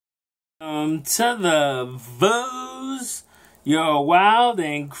To the Voos, your wild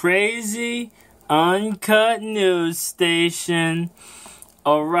and crazy uncut news station.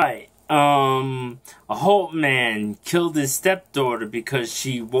 Alright, a Holt man killed his stepdaughter because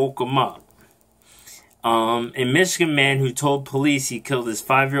she woke him up. A Michigan man who told police he killed his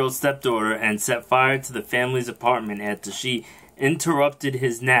 5-year-old stepdaughter and set fire to the family's apartment after she interrupted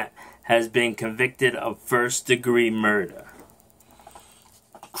his nap has been convicted of first-degree murder.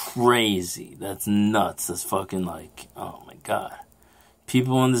 Crazy. That's nuts. That's fucking like, oh my god.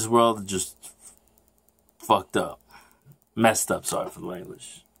 People in this world are just fucked up. Messed up, sorry for the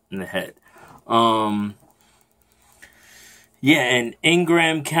language. In the head. Yeah, and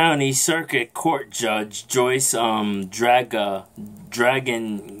Ingham County Circuit Court Judge Joyce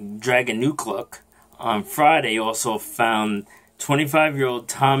Draganukluck on Friday also found 25-year-old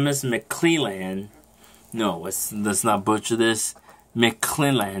Thomas McClellan. No, let's not butcher this.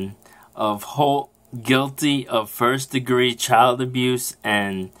 McClellan of Holt guilty of first-degree child abuse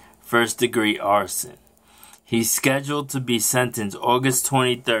and first-degree arson. He's scheduled to be sentenced August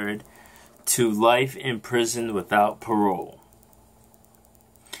 23rd to life in prison without parole.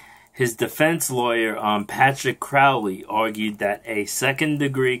 His defense lawyer, Patrick Crowley, argued that a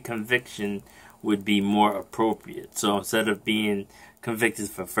second-degree conviction would be more appropriate. So instead of being convicted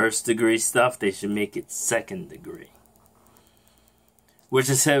for first-degree stuff, they should make it second-degree. Which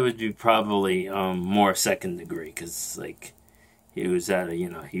I said would be probably more second degree, because like he was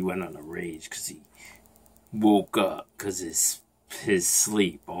he went on a rage because he woke up because his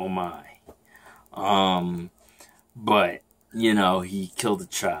sleep. Oh my. But he killed a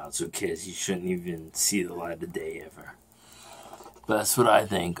child, so kids, he shouldn't even see the light of day ever. But that's what I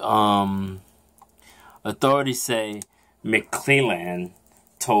think. Authorities say McClellan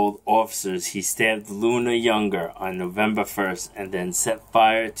told officers he stabbed Luna Younger on November 1st and then set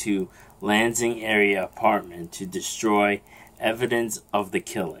fire to Lansing area apartment to destroy evidence of the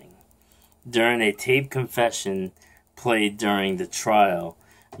killing. During a taped confession played during the trial,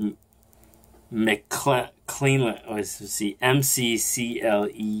 McClellan,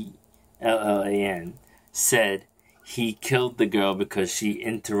 McClellan, said he killed the girl because she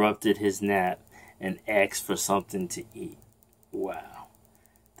interrupted his nap and asked for something to eat. Wow.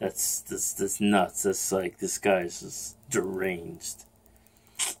 That's nuts. That's like, this guy is just deranged.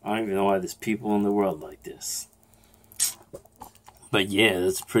 I don't even know why there's people in the world like this. But yeah,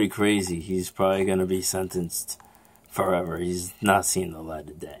 that's pretty crazy. He's probably going to be sentenced forever. He's not seeing the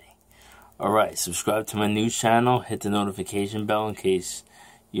light of day. Alright, subscribe to my news channel. Hit the notification bell in case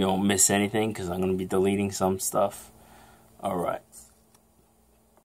you don't miss anything, because I'm going to be deleting some stuff. Alright.